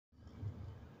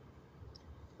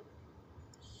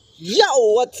Yo,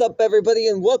 what's up everybody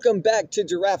and welcome back to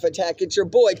Giraffe Attack. It's your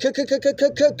boy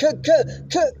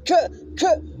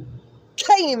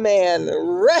K-Man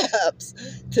Raps.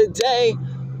 Today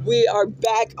we are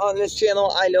back on this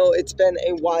channel. I know it's been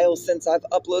a while since I've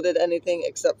uploaded anything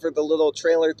except for the little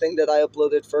trailer thing that I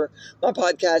uploaded for my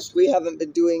podcast. We haven't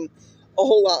been doing a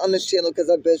whole lot on this channel because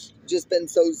I've just been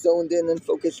so zoned in and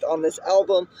focused on this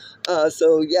album.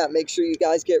 So yeah, make sure you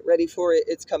guys get ready for it.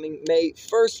 It's coming May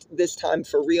 1st, this time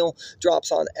for real.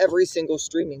 Drops on every single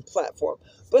streaming platform.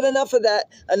 But enough of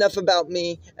that, enough about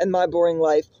me and my boring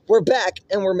life. We're back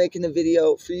and we're making a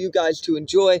video for you guys to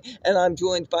enjoy. And I'm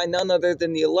joined by none other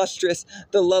than the illustrious,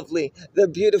 the lovely, the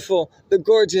beautiful, the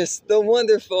gorgeous, the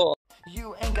wonderful.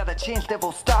 You ain't got a chance that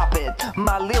will stop it.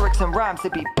 My lyrics and rhymes,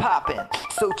 it be poppin'.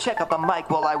 So check out the mic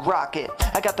while I rock it.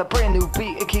 I got the brand new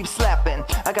beat, it keeps slapping.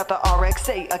 I got the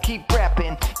RX-8, I keep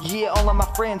rapping. Yeah, all of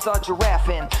my friends are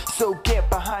giraffing. So get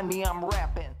behind me, I'm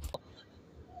rapping.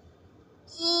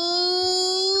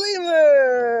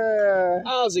 Lemur!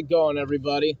 How's it going,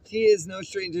 everybody? He is no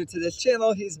stranger to this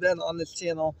channel. He's been on this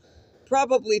channel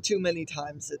probably too many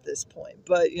times at this point,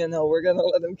 but you know, we're gonna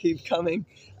let him keep coming.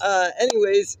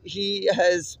 Anyways, he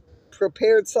has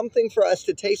prepared something for us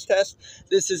to taste test.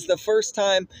 This is the first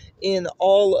time in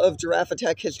all of Giraffe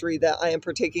Attack history that I am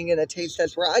partaking in a taste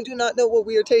test where I do not know what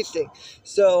we are tasting.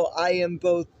 So I am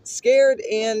both scared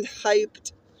and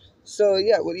hyped. So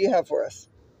yeah, what do you have for us?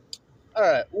 All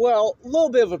right, well, a little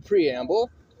bit of a preamble.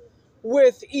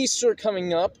 With Easter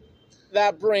coming up,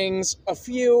 that brings a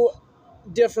few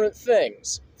different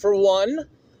things. For one,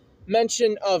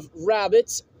 mention of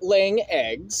rabbits laying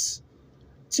eggs.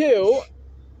 Two,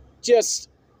 just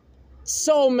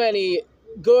so many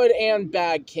good and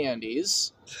bad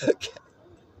candies. Okay.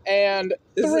 And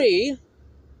three,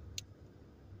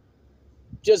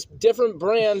 just different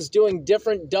brands doing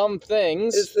different dumb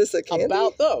things. Is this a candy?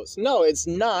 About those. No, it's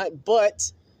not,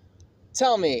 but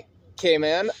tell me,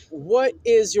 K-Man, what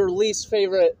is your least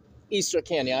favorite Easter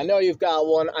candy? I know you've got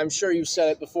one. I'm sure you've said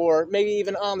it before, maybe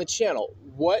even on the channel.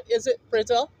 What is it, pray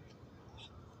tell?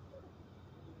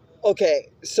 Okay,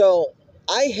 so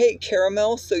I hate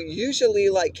caramel, so usually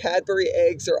like Cadbury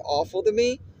eggs are awful to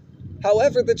me.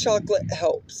 However, the chocolate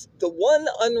helps. The one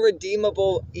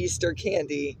unredeemable Easter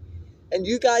candy, and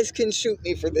you guys can shoot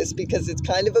me for this because it's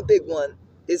kind of a big one,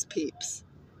 is Peeps.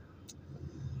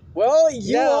 Well,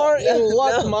 you are in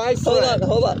luck, my friend.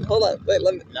 Hold on. Wait,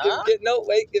 let me.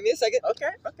 Give me a second. Okay.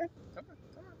 Come on.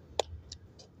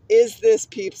 Is this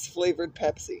Peeps flavored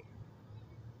Pepsi?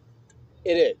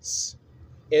 It is.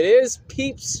 It is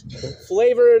Peeps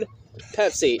flavored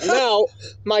Pepsi. Now,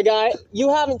 my guy, you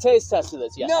haven't taste tested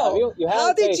this yet, have you? You haven't.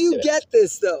 How did you get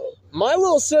this though? My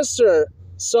little sister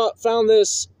found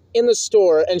this in the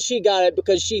store, and she got it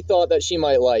because she thought that she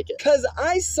might like it. Because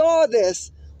I saw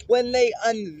this when they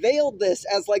unveiled this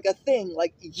as like a thing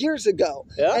like years ago.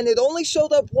 Yeah. And it only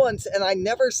showed up once and I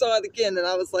never saw it again. And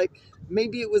I was like,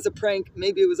 maybe it was a prank,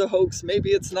 maybe it was a hoax, maybe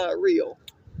it's not real.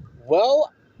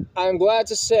 Well, I'm glad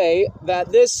to say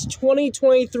that this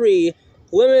 2023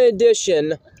 limited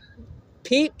edition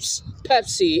Peeps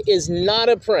Pepsi is not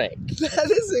a prank.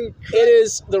 That is incredible. It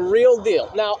is the real deal.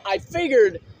 Now, I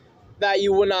figured that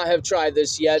you would not have tried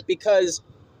this yet because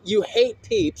you hate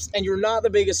Peeps, and you're not the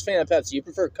biggest fan of Pepsi. You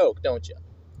prefer Coke, don't you?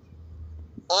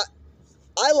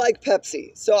 I like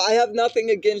Pepsi, so I have nothing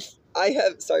against,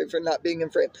 sorry for not being in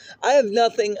frame. I have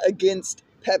nothing against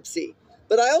Pepsi,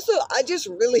 but I just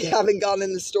really haven't gone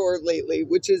in the store lately,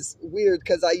 which is weird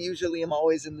because I usually am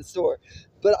always in the store.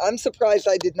 But I'm surprised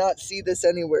I did not see this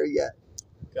anywhere yet.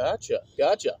 Gotcha.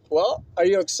 Well, are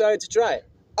you excited to try it?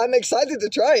 I'm excited to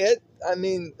try it. I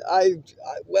mean,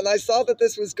 when I saw that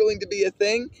this was going to be a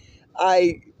thing,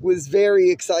 I was very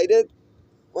excited.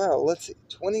 Wow, let's see.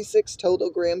 26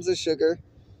 total grams of sugar.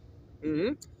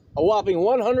 Mm-hmm. A whopping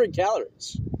 100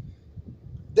 calories.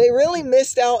 They really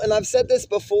missed out, and I've said this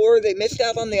before, they missed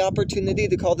out on the opportunity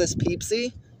to call this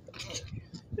Peepsi.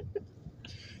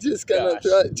 Just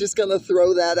gonna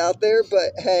throw that out there,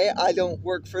 but hey, I don't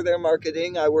work for their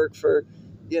marketing. I work for,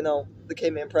 you know, the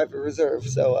K-Man Private Reserve,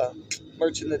 so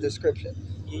merch in the description.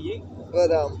 But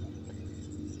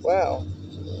wow.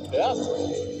 Yeah.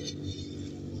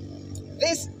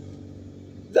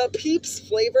 The Peeps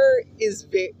flavor is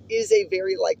a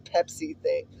very like Pepsi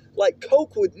thing. Like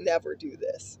Coke would never do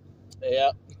this.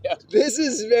 Yeah. This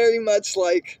is very much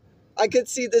like, I could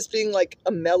see this being like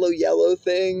a Mellow Yellow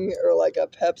thing or like a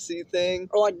Pepsi thing.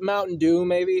 Or like Mountain Dew,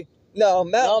 maybe. No,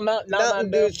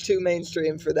 Mountain Dew is too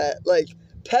mainstream for that. Like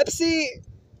Pepsi,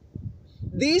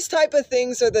 these type of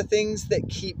things are the things that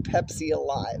keep Pepsi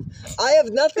alive. I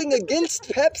have nothing against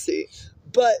Pepsi,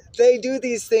 but they do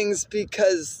these things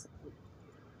because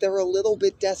they're a little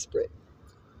bit desperate.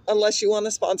 Unless you want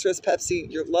to sponsor us,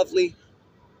 Pepsi, you're lovely.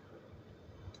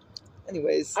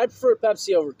 Anyways. I prefer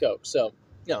Pepsi over Coke, so,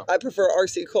 I prefer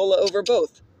RC Cola over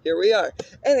both. Here we are.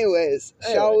 Anyways.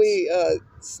 Shall we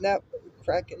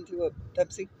crack into a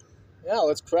Pepsi? Yeah,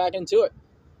 let's crack into it.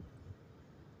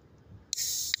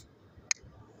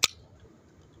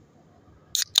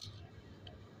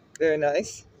 Very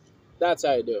nice. That's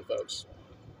how you do it, folks.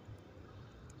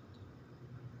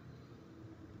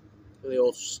 The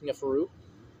old snifferoo.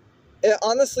 It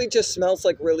honestly just smells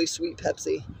like really sweet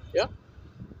Pepsi. Yeah.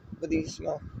 What do you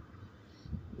smell?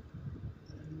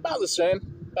 About the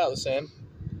same. About the same.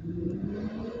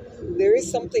 There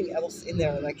is something else in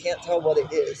there, and I can't tell what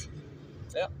it is.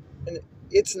 Yeah. And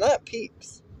it's not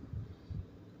Peeps.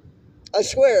 I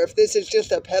swear, if this is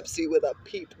just a Pepsi with a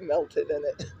peep melted in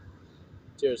it.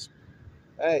 Cheers.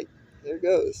 All right, here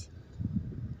goes.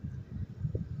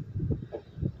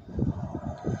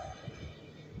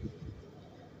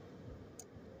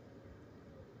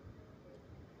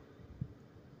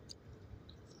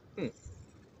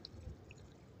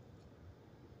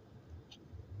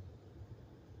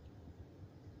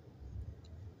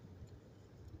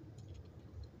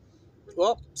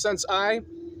 Well, since I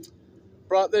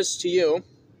brought this to you,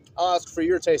 I'll ask for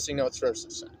your tasting notes first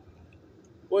this time.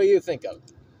 What do you think of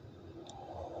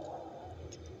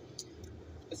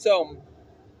it? So,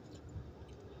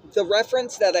 the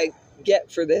reference that I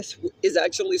get for this is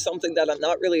actually something that I'm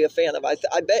not really a fan of.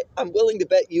 I'm willing to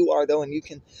bet you are, though, and you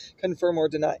can confirm or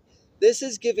deny. This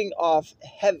is giving off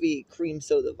heavy cream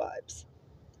soda vibes.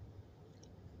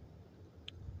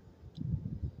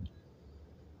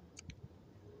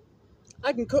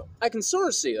 I can sort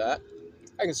of see that.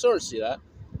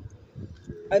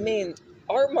 I mean,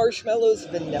 are marshmallows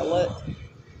vanilla?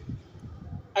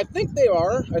 I think they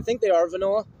are.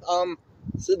 Vanilla.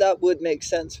 So that would make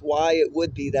sense why it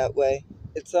would be that way.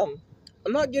 It's I'm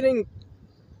not getting.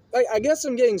 I guess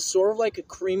I'm getting sort of like a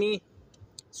creamy,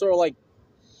 sort of like.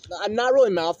 I'm not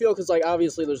really mouthfeel because like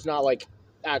obviously there's not like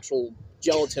actual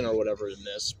gelatin or whatever in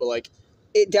this, but like.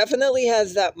 It definitely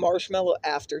has that marshmallow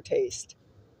aftertaste.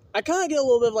 I kind of get a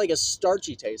little bit of like a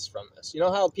starchy taste from this. You know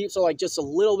how Peeps are like just a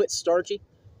little bit starchy?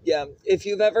 Yeah, if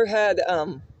you've ever had,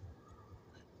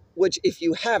 which if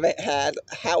you haven't had,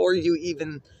 how are you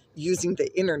even using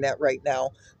the internet right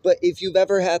now? But if you've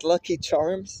ever had Lucky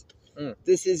Charms,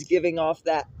 this is giving off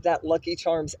that Lucky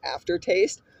Charms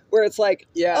aftertaste where it's like,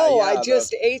 I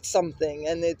just ate something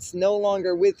and it's no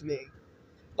longer with me.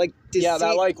 Like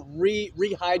that like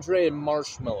rehydrated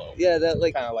marshmallow. Yeah, that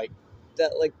like kind of like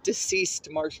that like deceased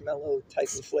marshmallow type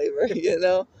of flavor, you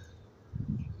know?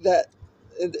 That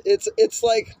it's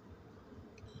like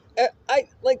I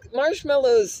like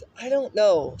marshmallows. I don't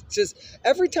know. Just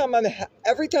every time I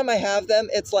have them,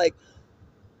 it's like,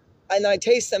 and I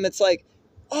taste them, it's like,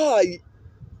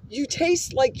 you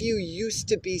taste like you used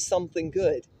to be something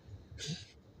good.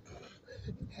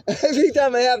 Every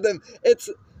time I have them, it's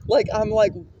like I'm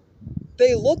like,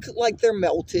 they look like they're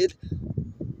melted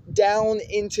down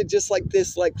into just like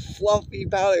this like fluffy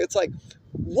powder. It's like,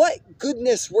 what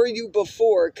goodness were you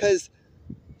before? Because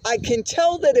I can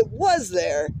tell that it was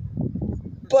there,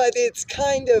 but it's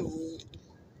kind of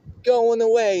going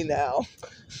away now.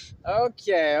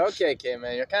 Okay,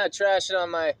 man. You're kind of trashing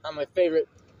on my favorite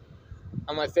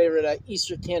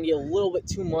Easter candy a little bit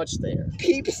too much there.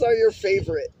 Peeps are your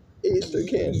favorite Easter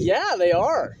candy. Yeah, they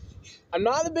are. I'm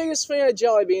not the biggest fan of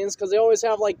jelly beans because they always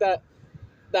have like that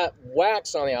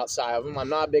wax on the outside of them. I'm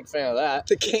not a big fan of that.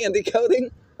 The candy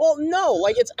coating? Well, no,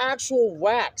 like it's actual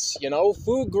wax, you know,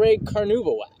 food grade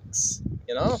carnauba wax,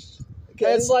 you know? Okay.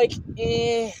 And it's like,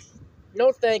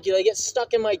 no thank you. They get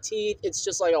stuck in my teeth. It's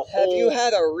just like a whole... Have you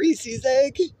had a Reese's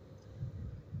egg?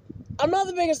 I'm not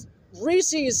the biggest...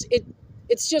 Reese's,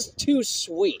 it's just too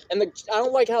sweet. And I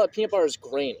don't like how the peanut butter is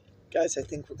grainy. Guys, I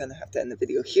think we're gonna have to end the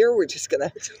video here. We're just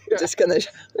gonna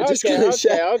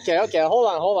Okay.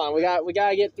 Hold on. We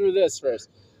gotta get through this first.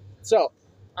 So,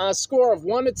 on a score of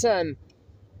 1 to 10,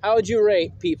 how would you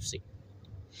rate Peepsi?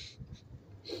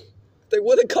 They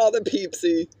would have called it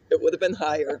Peepsi. It would have been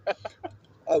higher.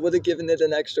 I would have given it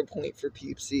an extra point for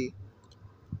Peepsi.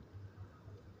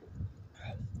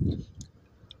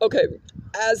 Okay,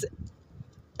 as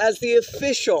the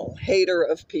official hater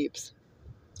of Peeps,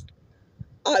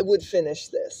 I would finish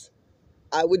this.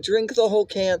 I would drink the whole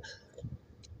can.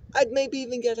 I'd maybe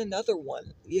even get another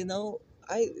one, you know?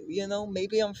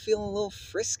 Maybe I'm feeling a little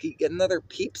frisky. Get another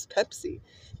Peeps Pepsi,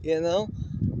 you know?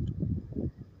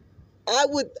 I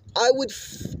would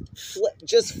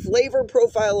just flavor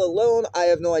profile alone. I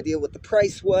have no idea what the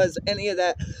price was, any of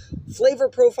that. Flavor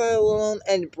profile alone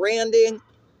and branding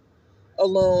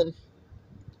alone,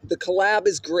 The collab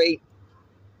is great.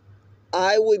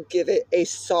 I would give it a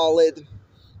solid,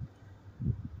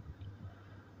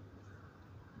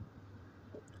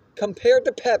 compared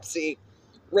to Pepsi,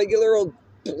 regular old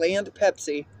bland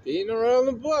Pepsi. Beating around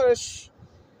the bush.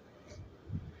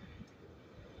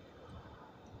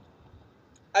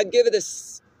 I'd give it a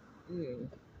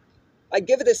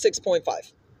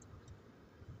 6.5.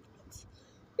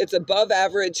 It's above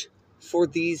average for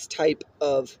these type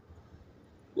of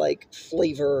like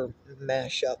flavor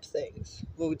mashup things.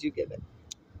 What would you give it?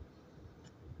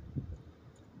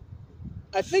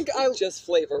 I think just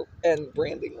flavor and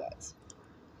branding wise.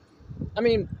 I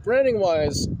mean, branding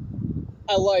wise,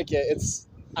 I like it.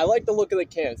 I like the look of the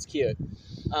can. It's cute.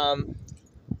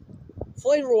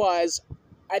 Flavor wise,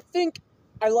 I think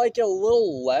I like it a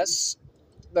little less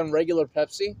than regular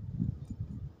Pepsi.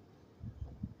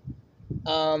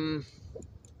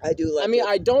 I do like. I mean, it.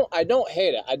 I don't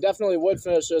hate it. I definitely would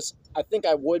finish this. I think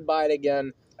I would buy it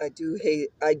again. I do think.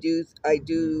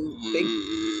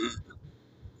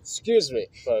 Excuse me,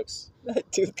 folks. I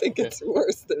do think it's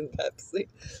worse than Pepsi,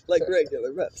 like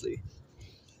regular Pepsi.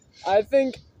 I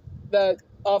think that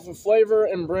off of flavor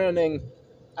and branding,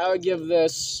 I would give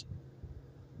this.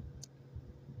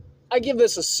 I give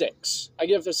this a 6. I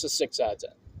give this a 6 out of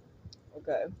 10.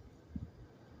 Okay.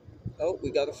 Oh, we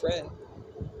got a friend.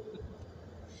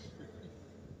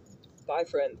 Bye,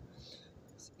 friend.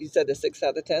 You said a 6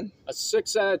 out of 10? A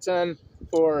 6 out of 10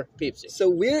 for Peepsi. So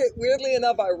weirdly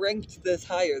enough, I ranked this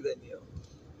higher than you.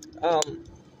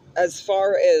 As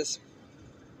far as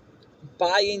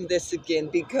buying this again,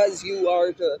 because you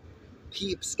are the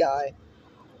Peeps guy,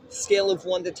 scale of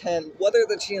 1 to 10, what are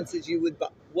the chances you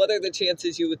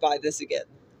would buy this again?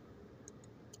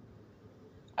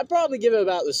 I'd probably give it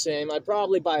about the same. I'd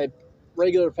probably buy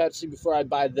regular Pepsi before I'd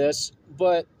buy this.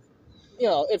 But, you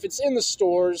know, if it's in the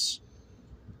stores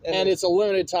and it's a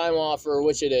limited time offer,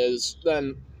 which it is,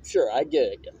 then sure, I'd get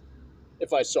it again.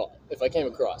 If I saw it, if I came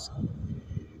across it.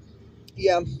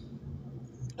 Yeah.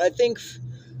 I think,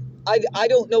 I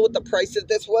don't know what the price of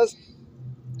this was.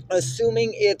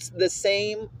 Assuming it's the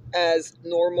same as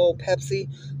normal Pepsi,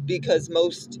 because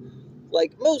most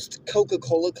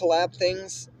Coca-Cola collab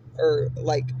things, or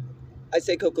like, I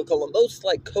say Coca-Cola, most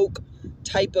like Coke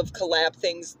type of collab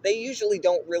things, they usually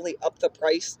don't really up the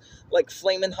price. Like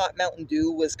Flamin' Hot Mountain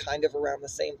Dew was kind of around the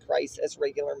same price as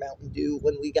regular Mountain Dew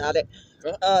when we got it.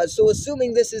 So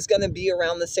assuming this is going to be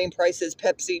around the same price as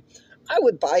Pepsi, I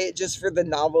would buy it just for the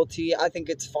novelty. I think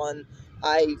it's fun.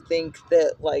 I think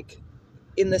that, like,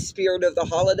 in the spirit of the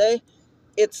holiday,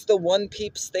 it's the one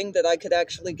Peeps thing that I could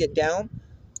actually get down.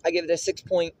 I give it a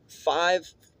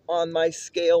 6.5 on my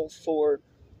scale for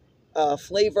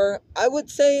flavor. I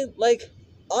would say, like,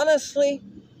 honestly,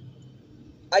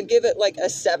 I give it like a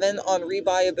 7 on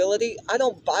rebuyability. I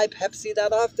don't buy Pepsi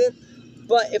that often,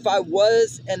 but if I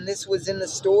was and this was in the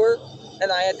store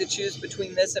and I had to choose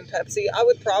between this and Pepsi, I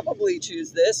would probably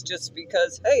choose this just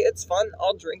because, hey, it's fun.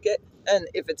 I'll drink it. And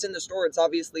if it's in the store, it's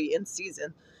obviously in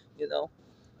season, you know.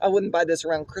 I wouldn't buy this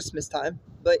around Christmas time,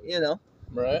 but, you know.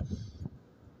 Right.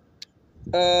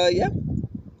 Yeah.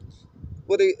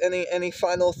 What are any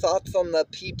final thoughts on the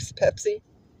Peeps Pepsi?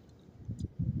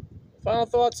 Final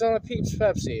thoughts on the Peeps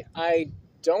Pepsi? I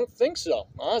don't think so,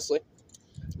 honestly.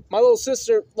 My little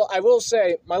sister, well, I will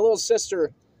say, my little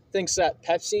sister thinks that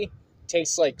Pepsi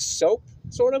tastes like soap,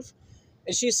 sort of.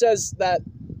 And she says that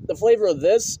the flavor of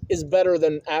this is better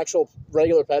than actual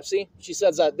regular Pepsi. She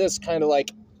says that this kind of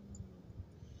like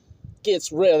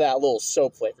gets rid of that little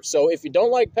soap flavor. So if you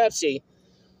don't like Pepsi,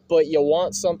 but you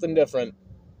want something different,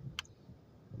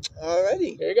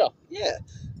 alrighty, there you go. Yeah.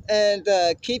 And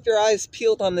keep your eyes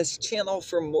peeled on this channel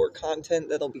for more content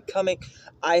that'll be coming.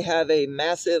 I have a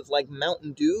massive like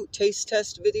Mountain Dew taste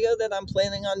test video that I'm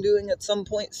planning on doing at some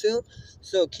point soon.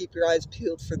 So keep your eyes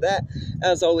peeled for that.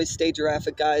 As always, stay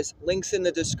giraffic, guys. Links in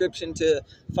the description to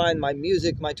find my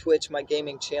music, my Twitch, my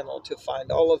gaming channel, to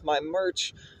find all of my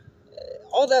merch.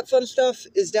 All that fun stuff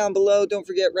is down below. Don't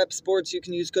forget, Rep Sports. You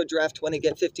can use code GIRAFFE20,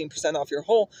 get 15% off your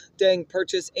whole dang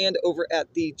purchase, and over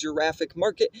at the Giraffic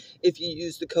Market, if you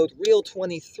use the code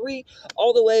REAL23,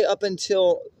 all the way up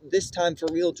until this time for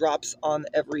real drops on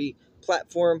every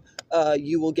platform,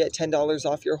 you will get $10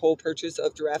 off your whole purchase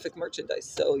of Giraffic merchandise.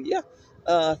 So yeah,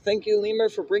 thank you, Lemur,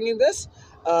 for bringing this.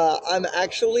 I'm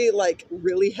actually like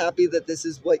really happy that this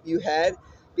is what you had,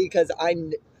 because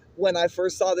when I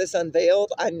first saw this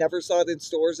unveiled, I never saw it in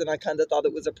stores, and I kind of thought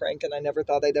it was a prank, and I never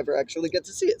thought I'd ever actually get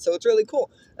to see it. So it's really cool,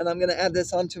 and I'm going to add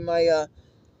this onto my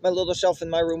my little shelf in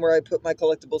my room where I put my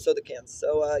collectible soda cans.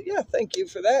 So yeah, thank you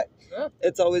for that. Yeah.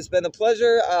 It's always been a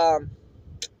pleasure.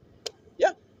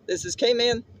 Yeah, this is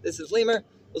K-Man. This is Lemur.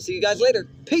 We'll see you guys later.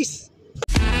 Peace.